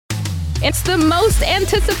It's the most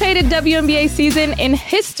anticipated WNBA season in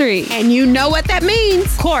history. And you know what that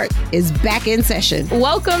means. Court is back in session.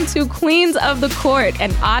 Welcome to Queens of the Court,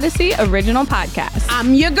 an Odyssey original podcast.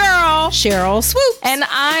 I'm your girl, Cheryl Swoop. And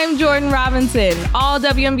I'm Jordan Robinson. All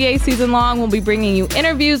WNBA season long, we'll be bringing you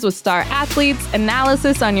interviews with star athletes,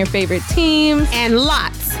 analysis on your favorite teams, and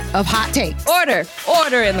lots of hot takes.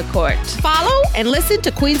 Order in the court. Follow and listen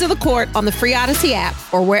to Queens of the Court on the free Odyssey app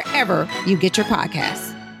or wherever you get your podcasts.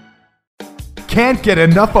 Can't get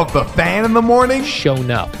enough of the fan in the morning? Shown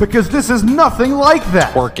up. Because this is nothing like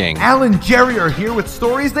that. Working. Al and Jerry are here with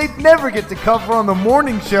stories they'd never get to cover on the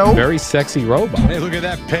morning show. Very sexy robot. Hey, look at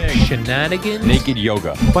that pig. Shenanigans. Naked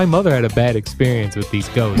yoga. My mother had a bad experience with these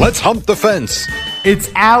ghosts. Let's hump the fence. It's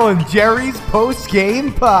Al and Jerry's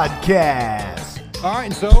post-game podcast. All right,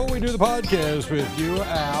 and so we do the podcast with you,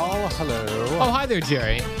 Al. Hello. Oh, hi there,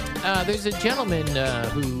 Jerry. There's a gentleman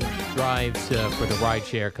who drives for the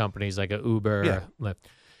rideshare companies like a Uber, Lyft.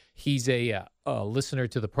 He's a listener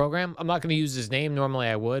to the program. I'm not going to use his name. Normally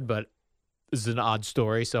I would, but this is an odd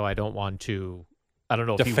story, so I don't want to. I don't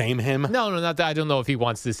know if Defame him? No, not that. I don't know if he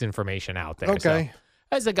wants this information out there. Okay. So,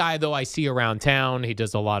 as a guy, though, I see around town, he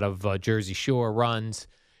does a lot of Jersey Shore runs.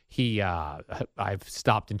 I've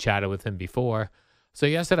stopped and chatted with him before. So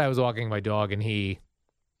yesterday I was walking my dog, and he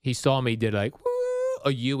saw me, did like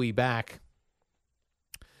a Yui back.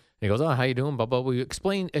 And he goes, "Oh, how you doing, Bubba?" We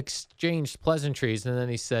exchanged pleasantries, and then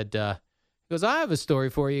he said, "He goes, I have a story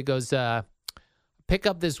for you." He goes, "Pick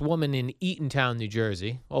up this woman in Eatontown, New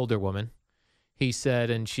Jersey, older woman." He said,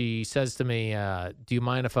 and she says to me, "Do you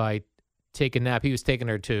mind if I take a nap?" He was taking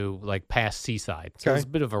her to like past Seaside, so it was a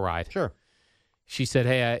bit of a ride. Sure. She said,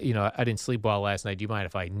 "Hey, I didn't sleep well last night. Do you mind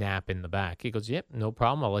if I nap in the back?" He goes, "Yep, no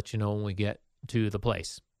problem. I'll let you know when we get to the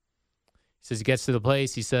place." He says he gets to the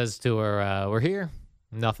place. He says to her, "We're here."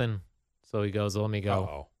 Nothing. So he goes, "Let me go.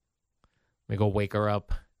 Uh-oh. Let me go wake her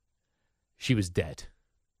up." She was dead.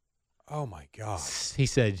 Oh, my God. He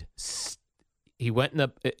said, he went in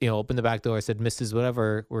the, opened the back door. Said, "Mrs.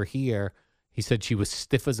 Whatever, we're here." He said she was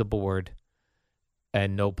stiff as a board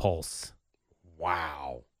and no pulse.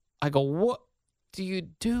 Wow. I go, "What do you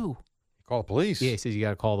do?" Call the police. Yeah, he says, "You got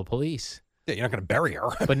to call the police." Yeah, you're not going to bury her.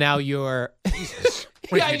 But now you're... Jesus.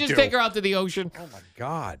 What Yeah, did you just do? take her out to the ocean. Oh, my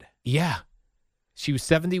God. Yeah. She was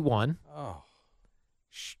 71. Oh.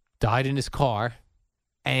 She died in his car.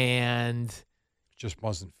 And... Just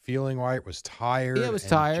wasn't feeling right, was tired. Yeah, was and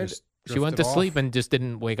tired. just She went to drifted sleep off, and just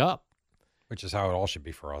didn't wake up. which is how it all should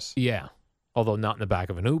be for us. Yeah. Although not in the back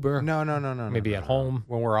of an Uber. No. Maybe at home.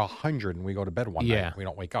 When we're 100 and we go to bed one night, we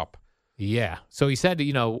don't wake up. Yeah. So he said,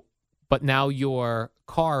 but now your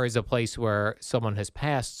car is a place where someone has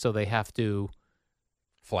passed, so they have to...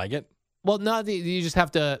 Flag it? Well, no, you just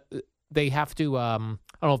have to... They have to... I don't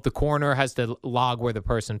know if the coroner has to log where the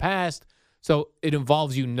person passed. So it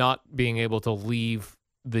involves you not being able to leave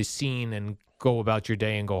the scene and go about your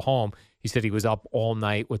day and go home. He said he was up all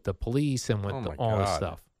night with the police and with all this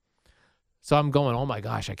stuff. So I'm going, "Oh my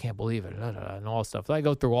gosh, I can't believe it," and all this stuff. So I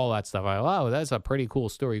go through all that stuff. I go, "Wow, that's a pretty cool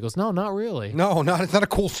story." He goes, "No, not really." No, it's not a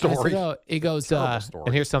cool story. Said, "No." He goes, story.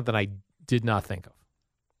 and here's something I did not think of.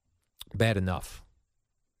 Bad enough.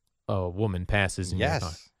 A woman passes in your car.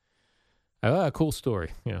 Yes. I go, "Oh, cool story."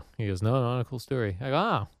 He goes, "No, not a cool story." I go,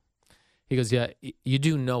 "Oh." He goes, "Yeah, you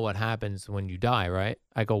do know what happens when you die, right?"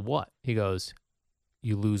 I go, "What?" He goes,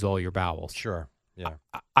 "You lose all your bowels." Sure. Yeah.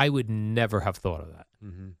 I would never have thought of that.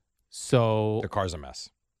 Mm-hmm. So The car's a mess.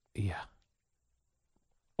 yeah.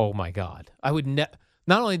 Oh my God. I would not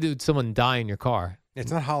only did someone die in your car. It's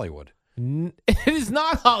not Hollywood. It is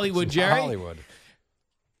not Hollywood, It's Jerry. not Hollywood.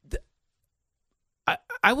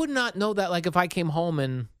 I would not know that. Like if I came home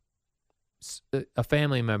and a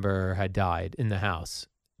family member had died in the house,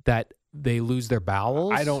 that they lose their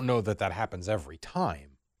bowels. I don't know that happens every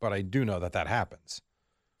time, but I do know that happens.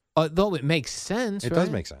 Though it makes sense. It right? does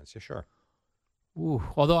make sense. Yeah, sure. Ooh.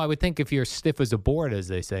 Although I would think if you're stiff as a board, as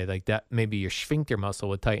they say, like that, maybe your sphincter muscle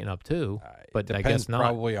would tighten up too. But I guess not.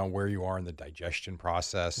 Probably on where you are in the digestion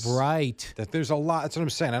process. Right. That there's a lot. That's what I'm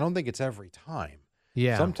saying. I don't think it's every time.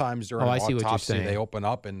 Yeah. Sometimes during I an see what you're autopsy, saying. they open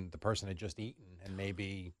up and the person had just eaten, and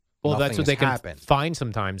maybe Well, nothing that's what has they can happened. find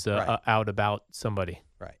sometimes Right. out about somebody.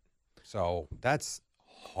 Right. So that's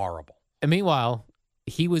horrible. And meanwhile,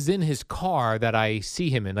 he was in his car that I see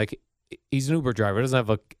him in. Like he's an Uber driver. He doesn't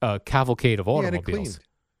have a cavalcade of He had it automobiles. cleaned.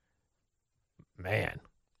 Man.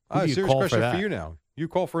 Who do you Serious call question for that? you now. You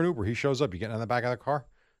call for an Uber. He shows up. You getting in the back of the car?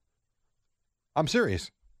 I'm serious.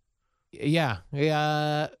 Yeah.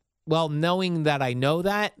 Yeah. Well, knowing that I know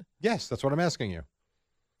that, Yes, that's what I'm asking you.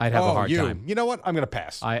 I'd have a hard time. You know what? I'm going to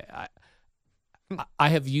pass. I I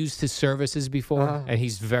have used his services before, Uh-huh. and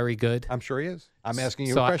he's very good. I'm sure he is. I'm asking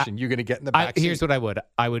you So a question. You're going to get in the back Here's seat. what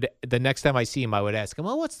I would the next time I see him, I would ask him,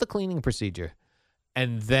 well, what's the cleaning procedure?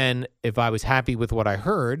 And then if I was happy with what I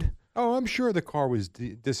heard, Oh, I'm sure the car was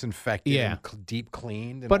disinfected Yeah. and deep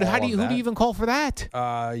cleaned. And but all who do of you even call for that?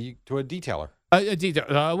 to a detailer.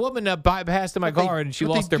 A woman bypassed in my But they- car and she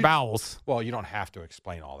but they lost her do- bowels. Well, you don't have to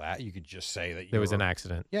explain all that. You could just say that There was you're- an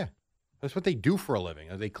accident. Yeah, that's what they do for a living.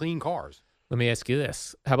 They clean cars. Let me ask you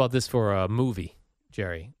this. How about this for a movie,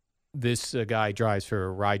 Jerry? This guy drives for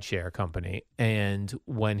a rideshare company, and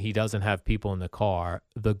when he doesn't have people in the car,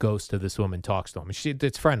 the ghost of this woman talks to him.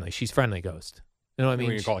 It's friendly. She's friendly ghost. You know what I What mean?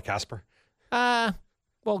 do you call it, Casper?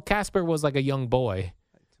 Well, Casper was like a young boy.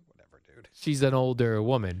 Whatever, dude. She's an older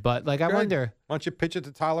woman. But, like, I Good. wonder, Why don't you pitch it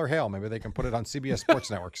to Tyler Hale? Maybe they can put it on CBS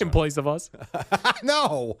Sports Network. in soon. place of us,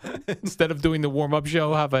 No. instead of doing the warm-up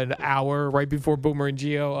show, have an hour right before Boomer and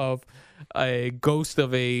Geo of a ghost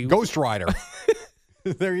of a... Ghost Rider.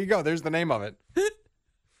 There you go. There's the name of it.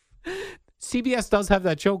 CBS does have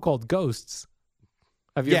that show called Ghosts.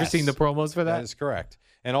 Have you ever Yes. seen the promos for That that? is correct.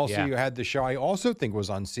 And also, Yeah. you had the show I also think was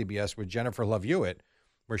on CBS with Jennifer Love Hewitt,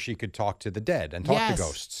 where she could talk to the dead and talk Yes. to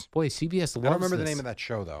ghosts. Boy, CBS loves I don't remember the this. name of that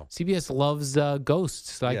show, though. CBS loves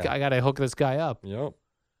ghosts. So Yeah. I got to hook this guy up. Yep.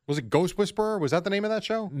 Was it Ghost Whisperer? Was that the name of that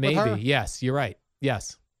show? with Maybe. her? Yes, you're right.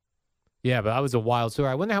 Yes. Yeah, but that was a wild story.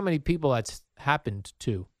 I wonder how many people that's happened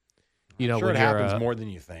to. You know, Sure, when it you're, happens more than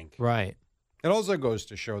you think. Right. It also goes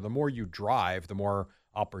to show the more you drive, the more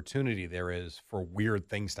opportunity there is for weird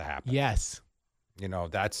things to happen. Yes. You know,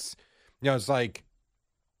 that's, it's like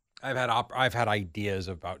I've had ideas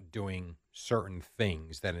about doing certain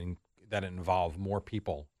things that involve more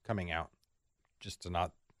people coming out, just to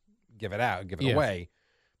not give it Yeah. away.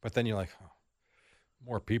 But then you're like, oh,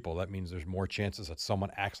 more people. That means there's more chances that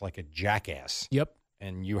someone acts like a jackass, Yep.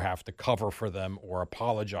 and you have to cover for them or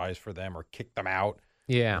apologize for them or kick them out.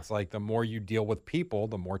 Yeah. It's like the more you deal with people,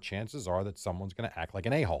 the more chances are that someone's going to act like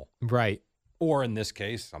an a-hole. Right. Or in this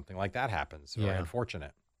case, something like that happens. Very Yeah.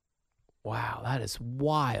 unfortunate. Wow, that is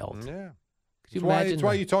wild. Yeah. Could you That's why, imagine it's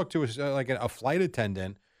why the- you talk to a flight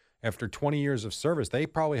attendant after 20 years of service. They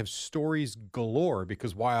probably have stories galore,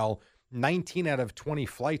 because while 19 out of 20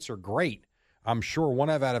 flights are great, I'm sure one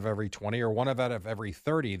out of every 20 or one out of every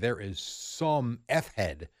 30, there is some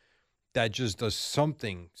F-head that just does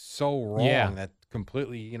something so wrong Yeah. that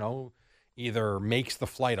completely, either makes the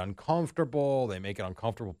flight uncomfortable, they make it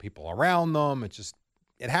uncomfortable people around them.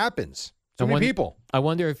 It happens. So many people. I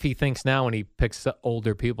wonder if he thinks now when he picks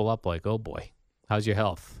older people up, like, oh boy, how's your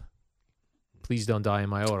health? Please don't die in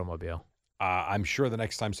my automobile. I'm sure the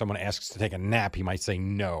next time someone asks to take a nap, he might say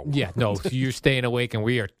no. Yeah, no, you're staying awake and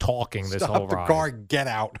we are talking this Stop whole the ride. car, get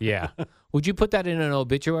out. Yeah. Would you put that in an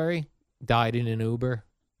obituary? Died in an Uber?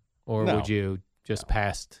 Or No. would you just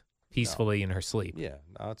passed peacefully in her sleep? Yeah,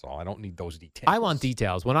 no, that's all. I don't need those details. I want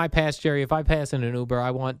details. When I pass, Jerry, if I pass in an Uber, I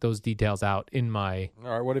want those details out in my... All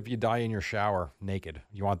right, what if you die in your shower naked?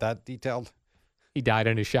 You want that detailed? He died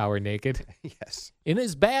in his shower naked. Yes. In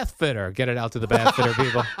his bath fitter. Get it out to the bath fitter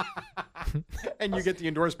people. And you get the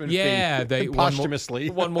endorsement Yeah, fee they one posthumously.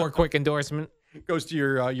 one more quick endorsement. Goes to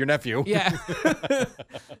your nephew. Yeah.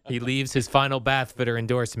 He leaves his final bath fitter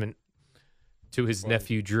endorsement to his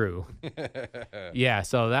nephew Drew. Yeah,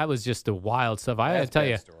 so that was just the wild stuff. I That's gotta tell bad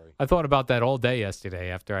you, story. I thought about that all day yesterday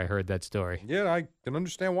after I heard that story. Yeah, I can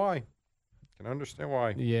understand why.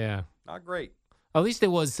 Yeah. Not great. At least it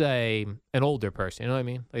was an older person. You know what I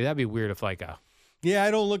mean? Like that'd be weird if like a Yeah,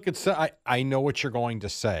 I don't look at. I know what you're going to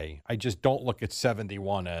say. I just don't look at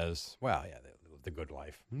 71 as, well, yeah, they lived a good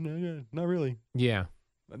life. No, not really. yeah.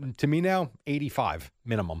 To me now, 85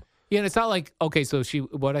 minimum. Yeah, and it's not like okay. So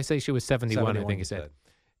what I say she was 71. I think you said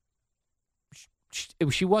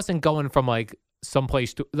she wasn't going from like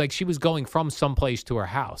someplace to like she was going from someplace to her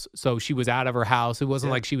house. So she was out of her house. It wasn't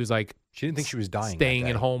Yeah. like she was like She didn't think she was dying. staying that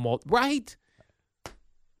at day. home right.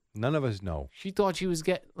 None of us know. She thought she was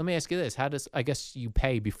let me ask you this. How does, I guess you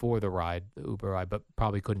pay before the Uber ride, but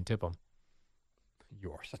probably couldn't tip them.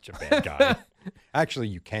 You are such a bad guy. Actually,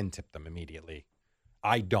 you can tip them immediately.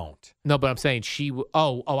 I don't. No, but I'm saying I see what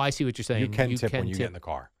you're saying. You can tip when you get in the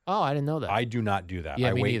car. Oh, I didn't know that. I do not do that. Yeah,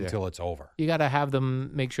 I me wait neither. until it's over. You got to have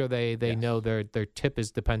them make sure they Yes. know their tip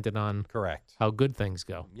is dependent on Correct. how good things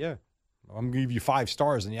go. Yeah. I'm going to give you 5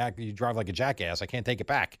 stars and you drive like a jackass. I can't take it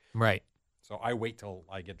back. Right. So I wait till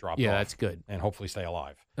I get dropped Yeah, off. that's good. And hopefully stay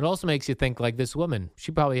alive. It also makes you think like this woman.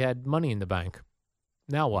 She probably had money in the bank.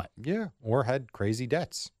 Now what? Yeah. Or had crazy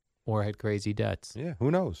debts. Or had crazy debts. Yeah. Who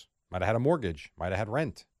knows? Might have had a mortgage. Might have had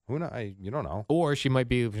rent. Who knows? You don't know. Or she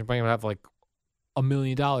might have like $1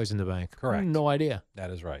 million in the bank. Correct. No idea. That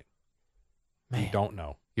is right. You don't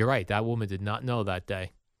know. You're right. That woman did not know that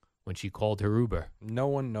day when she called her Uber. No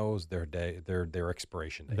one knows their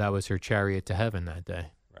expiration date. That was her chariot to heaven that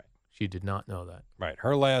day. Right. She did not know that. Right.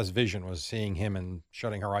 Her last vision was seeing him and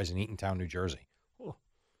shutting her eyes in Eatontown, New Jersey.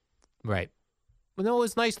 Right. But no, it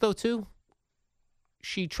was nice though too.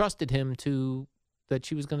 She trusted him that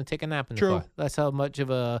she was going to take a nap in the True. car. That's how much of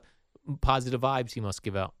a positive vibes he must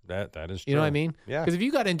give out. That is true. You know what I mean? Yeah. Because if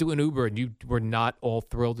you got into an Uber and you were not all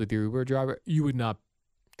thrilled with your Uber driver, you would not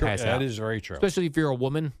pass out. That is very true. Especially if you're a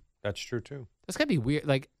woman. That's true too. That's gotta be weird.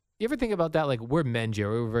 Like, you ever think about that? Like, we're men,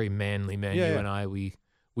 Jerry. We're very manly men. Yeah, you yeah. and I, we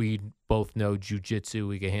both know jujitsu.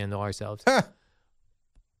 We can handle ourselves. But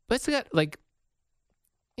it's got like,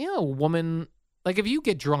 a woman. Like, if you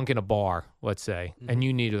get drunk in a bar, let's say, and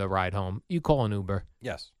you needed a ride home, you call an Uber.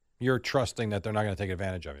 Yes. You're trusting that they're not going to take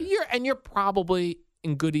advantage of you. You're probably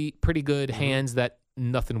in pretty good hands that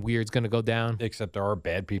nothing weird's going to go down. Except there are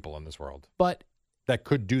bad people in this world But that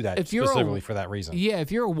could do that if you're specifically for that reason. yeah,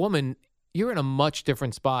 if you're a woman, you're in a much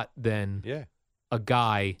different spot than Yeah. a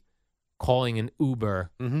guy calling an Uber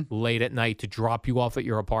Mm-hmm. late at night to drop you off at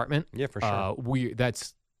your apartment. Yeah, for sure. Weird.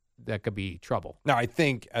 That could be trouble. Now, I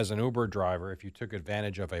think as an Uber driver, if you took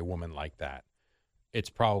advantage of a woman like that,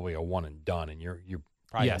 it's probably a one and done, and you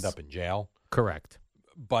probably Yes. end up in jail. Correct.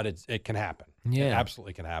 But it can happen. Yeah. It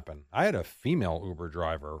absolutely can happen. I had a female Uber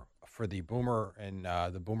driver for the Boomer and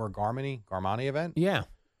the Boomer Garmani event. Yeah.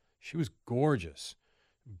 She was gorgeous,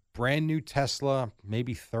 brand new Tesla,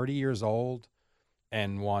 maybe 30 years old,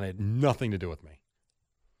 and wanted nothing to do with me.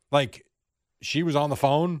 Like, she was on the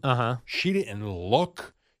phone. Uh-huh. She didn't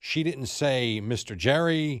look. She didn't say, Mr.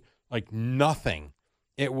 Jerry, like nothing.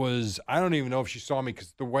 It was, I don't even know if she saw me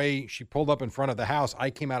because the way she pulled up in front of the house, I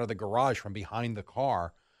came out of the garage from behind the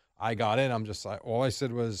car. I got in. I'm just like, all I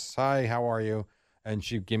said was, hi, how are you? And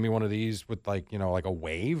she gave me one of these with like a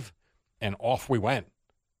wave, and off we went.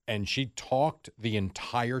 And she talked the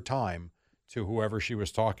entire time to whoever she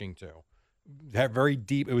was talking to. That very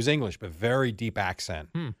deep, it was English, but very deep accent.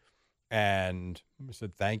 And I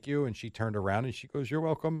said, thank you. And she turned around and she goes, you're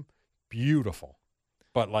welcome. Beautiful.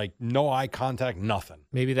 But like no eye contact, nothing.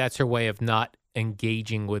 Maybe that's her way of not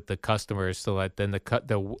engaging with the customers, so that then the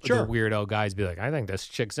Sure. weirdo guys be like, I think this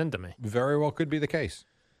chick's into me. Very well could be the case.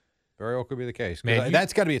 Very well could be the case. 'Cause Man,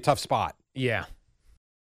 that's got to be a tough spot. Yeah.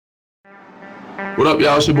 What up,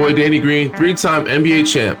 y'all? It's your boy Danny Green, 3-time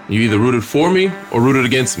NBA champ. You either rooted for me or rooted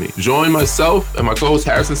against me. Join myself and my co-host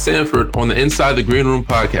Harrison Sanford on the Inside the Green Room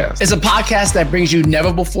podcast. It's a podcast that brings you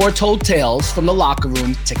never-before-told tales from the locker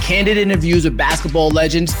room to candid interviews with basketball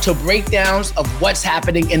legends to breakdowns of what's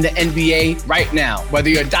happening in the NBA right now. Whether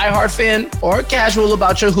you're a diehard fan or casual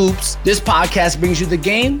about your hoops, this podcast brings you the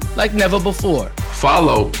game like never before.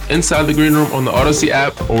 Follow Inside the Green Room on the Odyssey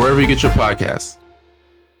app or wherever you get your podcasts.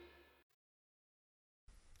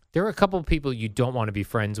 There are a couple of people you don't want to be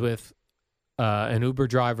friends with. An Uber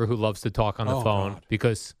driver who loves to talk on the Oh, phone God.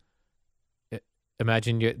 because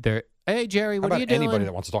imagine they're, hey, Jerry, How what are about you doing? anybody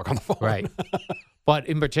that wants to talk on the phone? Right. But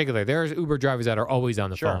in particular, there's Uber drivers that are always on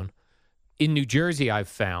the Sure. phone. In New Jersey, I've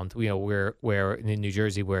found, where in New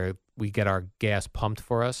Jersey where we get our gas pumped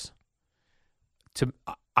for us.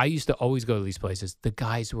 I used to always go to these places. The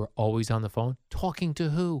guys who are always on the phone, talking to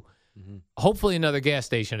who? Mm-hmm. Hopefully another gas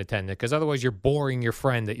station attendant, because otherwise you're boring your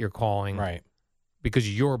friend that you're calling Right.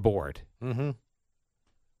 because you're bored. Mm-hmm.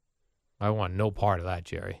 I want no part of that,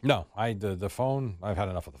 Jerry. No, the phone, I've had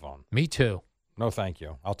enough of the phone. Me too. No, thank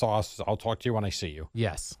you. I'll talk to you when I see you.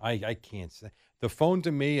 Yes. I can't say. The phone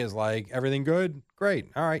to me is like, everything good? Great.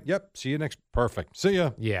 All right. Yep. See you next. Perfect. See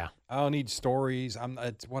ya. Yeah. I don't need stories.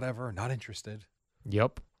 It's whatever. Not interested.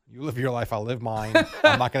 Yep. You live your life. I'll live mine.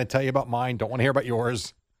 I'm not going to tell you about mine. Don't want to hear about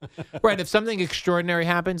yours. Right. If something extraordinary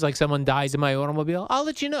happens, like someone dies in my automobile, I'll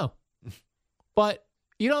let you know. But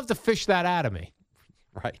you don't have to fish that out of me.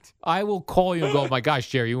 Right. I will call you and go, oh my gosh,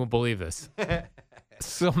 Jerry, you won't believe this.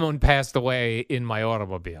 Someone passed away in my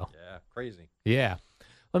automobile. Yeah. Crazy. Yeah.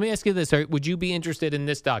 Let me ask you this. Would you be interested in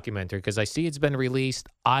this documentary? Because I see it's been released.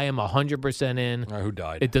 I am 100% in. Who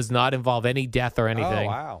died? It does not involve any death or anything.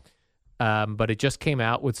 Oh, wow. But it just came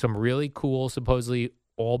out with some really cool, supposedly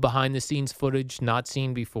all behind the scenes footage not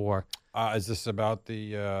seen before. Is this about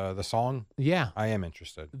the song? Yeah. I am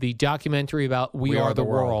interested. The documentary about We Are the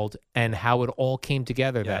World and how it all came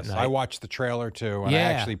together that night. I watched the trailer too, and I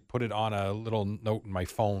actually put it on a little note in my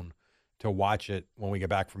phone to watch it when we get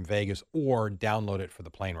back from Vegas or download it for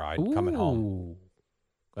the plane ride coming home. Ooh.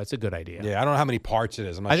 That's a good idea. Yeah, I don't know how many parts it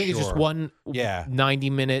is. I'm not I think sure. it's just one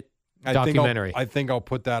 90-minute documentary. I think I'll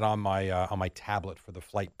put that on my tablet for the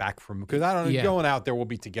flight back from, because I don't know, Yeah. Going out there we'll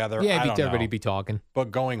be together. Yeah, I don't everybody know. be talking.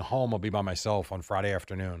 But going home I'll be by myself on Friday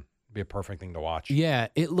afternoon. It'd be a perfect thing to watch. Yeah,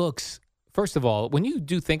 it looks. First of all, when you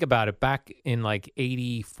do think about it, back in like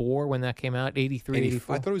 '84 when that came out, '83,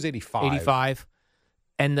 84, I thought it was 85. 85,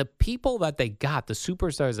 and the people that they got, the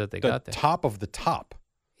superstars that they The got there, top of the top.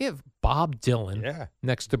 you have Bob Dylan Yeah.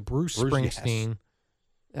 next to Bruce Bruce, Springsteen, yes.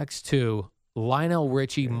 next to Lionel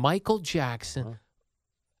Richie, Michael Jackson,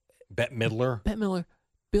 Bette Midler. Bette Miller,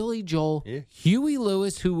 Billy Joel, Yeah. Huey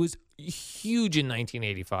Lewis, who was huge in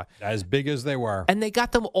 1985, As big as they were. and they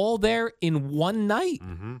got them all there in one night.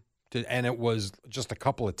 Mm-hmm. And it was just a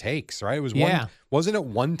couple of takes, right? It was Yeah. one. Wasn't it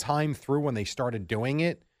one time through when they started doing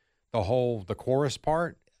it? The chorus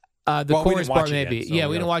part. The Well, we chorus didn't watch part, it maybe. yet, so Yeah,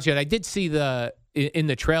 we we didn't gotta- watch it. I did see in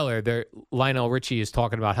the trailer there. Lionel Richie is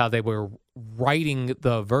talking about how they were writing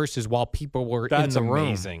the verses while people were That's in the room.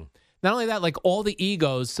 amazing. Not only that, like all the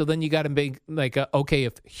egos. So then you got to make like, okay,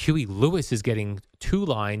 if Huey Lewis is getting 2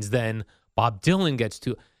 lines, then Bob Dylan gets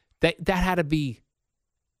 2. That had to be.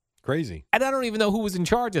 Crazy. And I don't even know who was in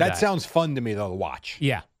charge of that. That sounds fun to me though to watch.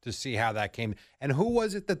 Yeah. To see how that came. And who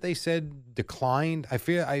was it that they said declined? I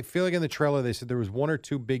feel like in the trailer they said there was 1 or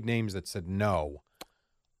 2 big names that said no.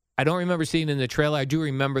 I don't remember seeing it in the trailer. I do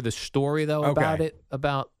remember the story though about Okay. it.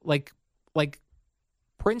 About like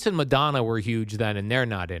Prince and Madonna were huge then, and they're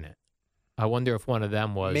not in it. I wonder if one of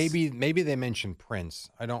them was. Maybe they mentioned Prince.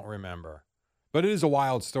 I don't remember. But it is a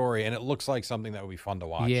wild story, and it looks like something that would be fun to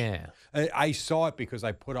watch. Yeah. I saw it because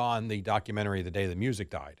I put on the documentary The Day the Music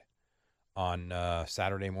Died on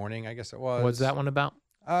Saturday morning, I guess it was. What's that one about?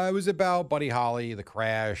 It was about Buddy Holly, the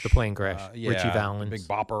crash. The plane crash. Yeah, Richie Valens. the Big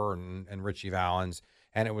Bopper and Richie Valens.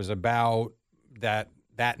 And it was about that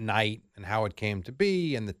night and how it came to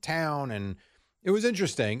be and the town. And it was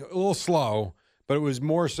interesting, a little slow, but it was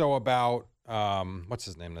more so about, what's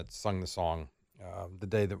his name that sung the song? The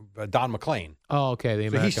day that Don McLean. Oh, okay. The So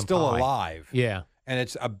American he's still Pie. alive. Yeah. And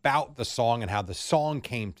it's about the song and how the song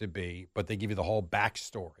came to be, but they give you the whole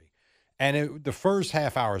backstory. And the first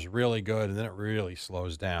half hour is really good, and then it really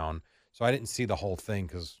slows down. So I didn't see the whole thing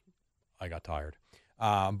because I got tired.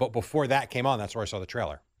 But before that came on, that's where I saw the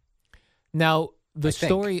trailer. Now, the I think.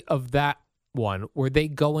 story of that one,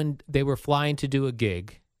 they were flying to do a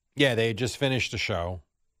gig. Yeah, they had just finished the show.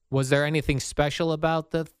 Was there anything special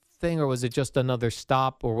about the thing, or was it just another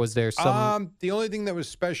stop, or was there some? The only thing that was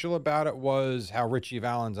special about it was how Richie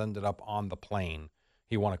Valens ended up on the plane.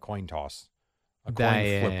 He won a coin toss. A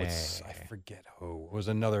coin flip with, I forget who. It was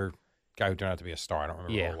another guy who turned out to be a star. I don't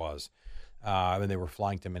remember who it was. And they were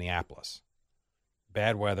flying to Minneapolis.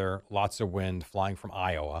 Bad weather, lots of wind, flying from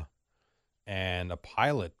Iowa. And a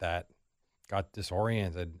pilot that got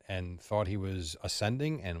disoriented and thought he was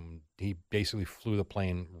ascending, and he basically flew the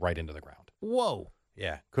plane right into the ground. Whoa.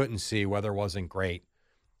 Yeah, couldn't see, weather wasn't great,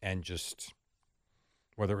 and just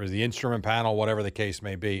whether it was the instrument panel, whatever the case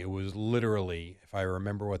may be, it was literally, if I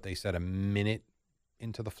remember what they said, a minute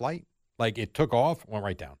into the flight. Like it took off, went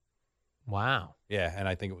right down. Wow. Yeah, and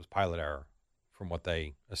I think it was pilot error from what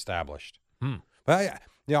they established. Hmm. But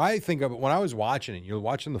I think of it when I was watching it. You're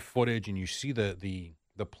watching the footage and you see the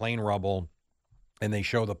plane rubble, and they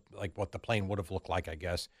show what the plane would have looked like. I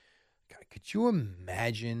guess. God, could you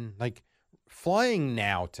imagine flying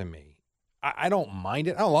now? To me, I don't mind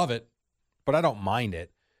it. I don't love it, but I don't mind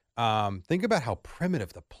it. Think about how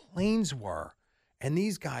primitive the planes were, and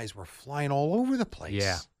these guys were flying all over the place.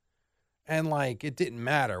 Yeah. And it didn't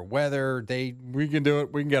matter whether we can do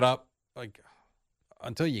it, we can get up,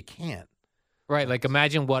 until you can't. Right. Like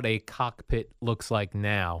imagine what a cockpit looks like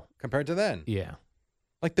now. Compared to then. Yeah.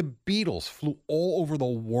 The Beatles flew all over the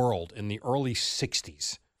world in the early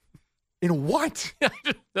 60s. In what?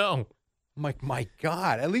 No. I'm like, my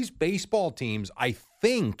God. At least baseball teams, I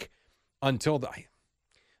think, until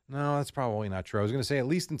no, that's probably not true. I was going to say at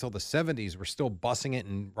least until the 70s, we're still bussing it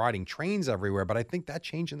and riding trains everywhere. But I think that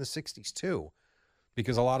changed in the 60s too,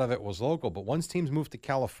 because a lot of it was local. But once teams moved to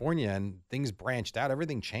California and things branched out,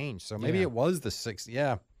 everything changed. So maybe it was the 60s.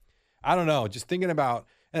 Yeah. I don't know. Just thinking about,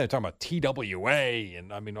 and they're talking about TWA.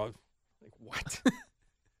 And I mean, what?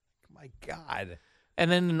 My God.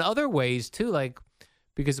 And then in other ways too,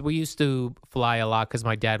 because we used to fly a lot because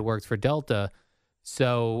my dad worked for Delta.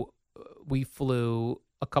 So we flew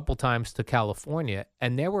a couple times to California,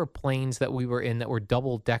 and there were planes that we were in that were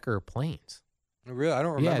double-decker planes. Really? I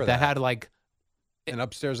don't remember that had an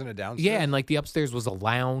upstairs and a downstairs? Yeah, and the upstairs was a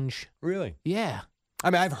lounge. Really? Yeah.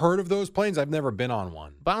 I mean, I've heard of those planes. I've never been on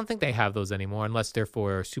one. But I don't think they have those anymore unless they're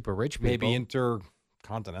for super rich people. Maybe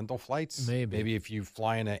intercontinental flights? Maybe if you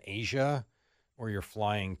fly into Asia or you're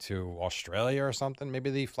flying to Australia or something,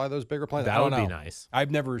 maybe they fly those bigger planes. That I don't would be know. nice.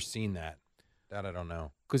 I've never seen that. That I don't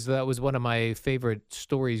know. Because that was one of my favorite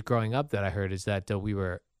stories growing up that I heard is that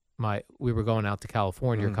we were going out to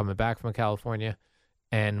California, or coming back from California,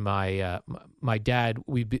 and my dad,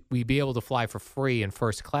 we'd be able to fly for free in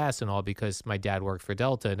first class and all because my dad worked for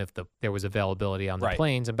Delta, and if there was availability on the Right.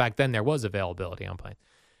 planes, and back then there was availability on planes,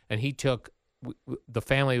 and he took the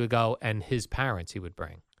family would go, and his parents he would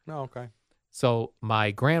bring. Oh, okay. So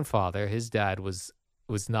my grandfather, his dad was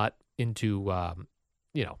not into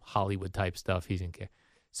Hollywood type stuff. He didn't care.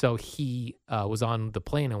 So he was on the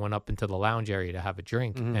plane and went up into the lounge area to have a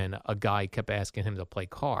drink, and a guy kept asking him to play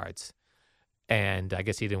cards. And I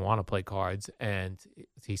guess he didn't want to play cards. And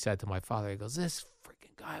he said to my father, he goes, "This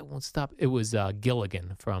freaking guy won't stop." It was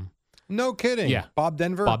Gilligan from No kidding. Yeah. Bob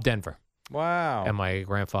Denver? Bob Denver. Wow. And my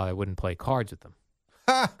grandfather wouldn't play cards with him.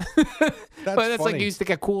 That's But that's like funny. you used to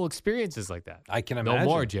get cool experiences like that. I can No imagine.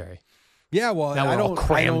 more, Jerry. Yeah, well, Now I we're all don't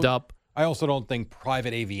crammed up. I also don't think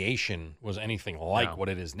private aviation was anything like No. what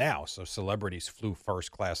it is now. So celebrities flew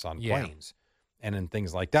first class on Yeah. planes and in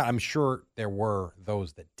things like that. I'm sure there were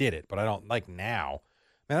those that did it, but I don't like now.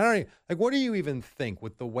 Man, I don't even, like. What do you even think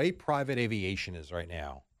with the way private aviation is right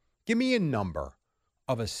now? Give me a number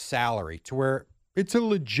of a salary to where it's a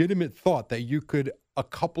legitimate thought that you could a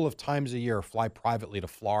couple of times a year fly privately to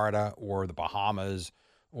Florida or the Bahamas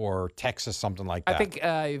or Texas, something like that. I think if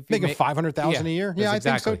you Making make- $500,000 a year? Yeah, that's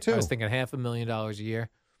I think so, exactly. too. I was thinking $500,000 a year.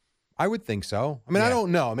 I would think so. I mean, I Yeah.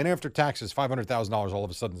 don't know. I mean, after taxes, $500,000 all of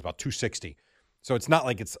a sudden is about $260,000. So it's not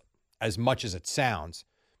like it's as much as it sounds.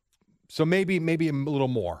 So maybe a little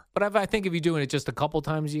more. But I think if you're doing it just a couple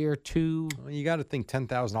times a year, two Well, you got to think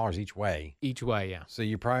 $10,000 each way. each way, yeah. So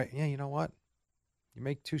you probably, yeah, you know what? You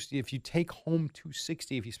make if you take home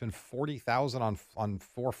 $260,000, if you spend $40,000 on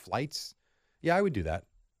 4 flights, yeah, I would do that.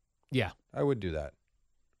 Yeah. I would do that.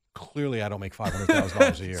 Clearly, I don't make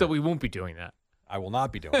 $500,000 a year. So we won't be doing that. I will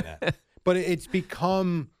not be doing that. But it's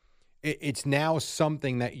become, it's now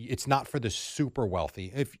something that it's not for the super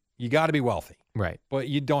wealthy. If you got to be wealthy, Right. but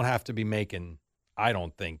you don't have to be making, I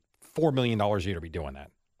don't think, $4 million a year to be doing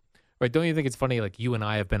that. Right. Don't you think it's funny? Like you and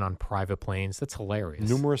I have been on private planes. That's hilarious.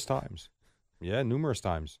 Numerous times. Yeah, numerous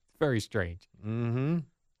times. Very strange. Mm-hmm.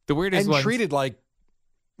 The weirdest And ones- treated like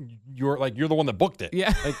you're the one that booked it.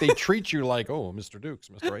 Yeah. Like they treat you like, oh, Mr. Dukes,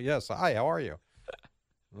 Mr. Right. Yes. Hi, how are you?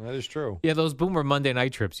 That is true. Yeah, those Boomer Monday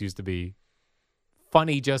night trips used to be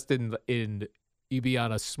funny. Just in you'd be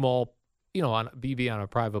on a small, be on a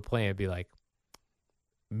private plane. It'd be like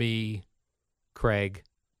me, Craig,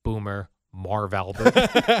 Boomer, Marv Albert,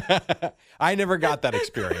 I never got that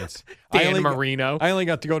experience. Dan Marino. I only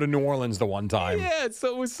got to go to New Orleans the one time. Yeah,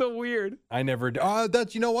 it was so weird. I never.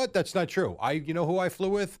 That's, you know what? That's not true. You know who I flew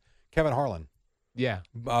with? Kevin Harlan. Yeah.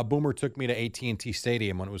 Boomer took me to AT&T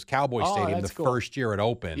Stadium when it was Cowboy Oh, Stadium the that's cool. first year it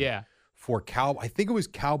opened. Yeah. For I think it was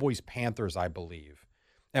Cowboys Panthers, I believe.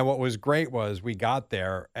 And what was great was we got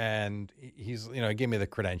there and he's, he gave me the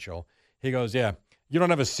credential. He goes, "Yeah, you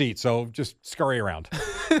don't have a seat, so just scurry around."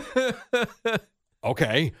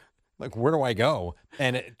 Okay. Like, where do I go?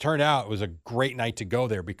 And it turned out it was a great night to go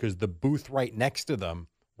there because the booth right next to them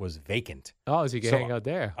was vacant. Oh, so you can So hang out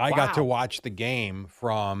there. I got to Wow. watch the game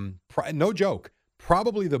from, no joke,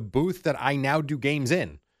 probably the booth that I now do games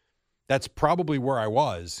in. That's probably where I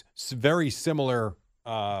was. Very similar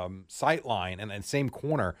sight line and same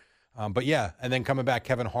corner. But yeah, and then coming back,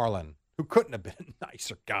 Kevin Harlan, who couldn't have been a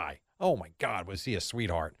nicer guy. Oh my God, was he a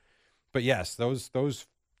sweetheart? But yes, those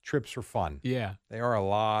trips are fun. Yeah. They are a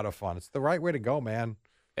lot of fun. It's the right way to go, man.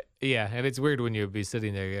 Yeah, and it's weird when you'd be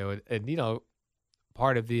sitting there, and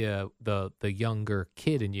part of the younger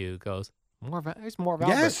kid in you goes, there's more of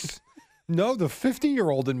Albert. Yes. No, the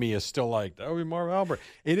 50-year-old in me is still like, that would be Marv Albert.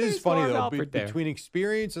 It is There's funny, Marv though, Albert there. between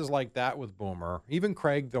experiences like that with Boomer, even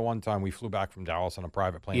Craig, the one time we flew back from Dallas on a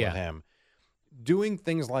private plane Yeah. with him, doing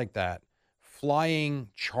things like that, flying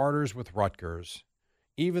charters with Rutgers,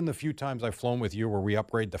 even the few times I've flown with you where we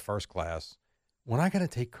upgrade to first class, when I got to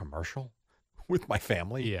take commercial with my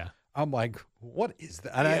family, Yeah. I'm like, what is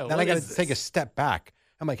that? And Yeah, then what I got to is take a this? step back.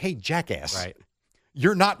 I'm like, hey, jackass. Right.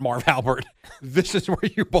 You're not Marv Albert. This is where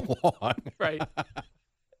you belong. Right.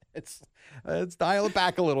 It's dial it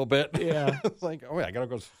back a little bit. Yeah. It's like, oh, wait, I got to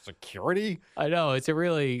go security. I know. It's a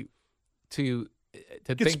really, to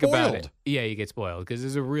Get think about it. spoiled. Yeah, you get spoiled because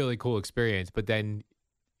it's a really cool experience. But then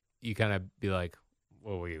you kind of be like,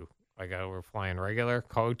 what were you? Like, we're flying regular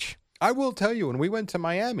coach? I will tell you, when we went to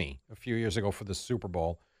Miami a few years ago for the Super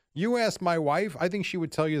Bowl, you asked my wife, I think she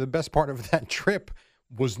would tell you the best part of that trip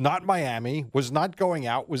was not Miami, was not going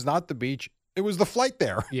out, was not the beach. It was the flight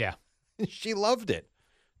there. Yeah. She loved it.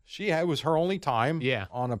 It was her only time Yeah.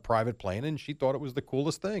 on a private plane, and she thought it was the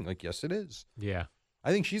coolest thing. Like, yes, it is. Yeah.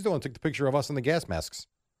 I think she's the one who took the picture of us in the gas masks.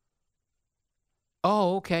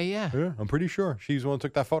 Oh, okay, yeah. Yeah, I'm pretty sure she's the one who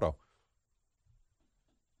took that photo.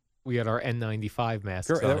 We had our N95 masks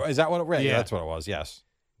Sure. on. Is that what it was? Yeah. Yeah, that's what it was. Yes.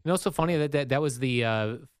 You know, it's so funny that was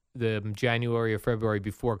the January or February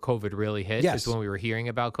before COVID really hit. Yes. Is when we were hearing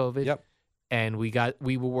about COVID. Yep. And we got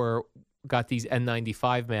these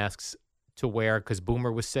N95 masks to wear because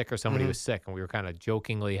Boomer was sick or somebody was sick, and we were kind of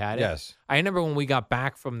jokingly had it. Yes. I remember when we got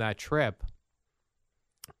back from that trip,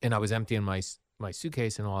 and I was emptying my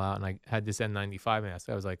suitcase and all out, and I had this N95 mask.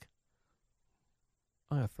 I was like,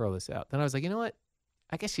 I'm gonna throw this out. Then I was like, you know what?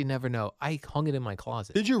 I guess you never know. I hung it in my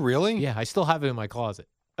closet. Did you really? Yeah, I still have it in my closet.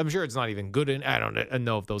 I'm sure it's not even good. I don't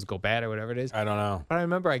know if those go bad or whatever it is. I don't know. But I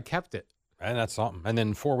remember I kept it. And that's something. And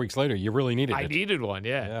then 4 weeks later, you really needed I it. needed one,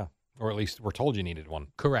 yeah. Yeah. Or at least we're told you needed one.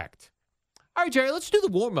 Correct. All right, Jerry, let's do the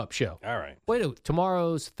warm-up show. All right. Wait,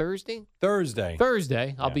 tomorrow's Thursday? Thursday.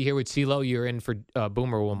 I'll Yeah. be here with CeeLo. You're in for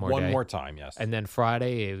Boomer one more day. One more time, yes. And then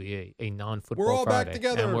Friday, a non-football We're all back Friday.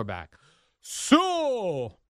 together. And we're back. So...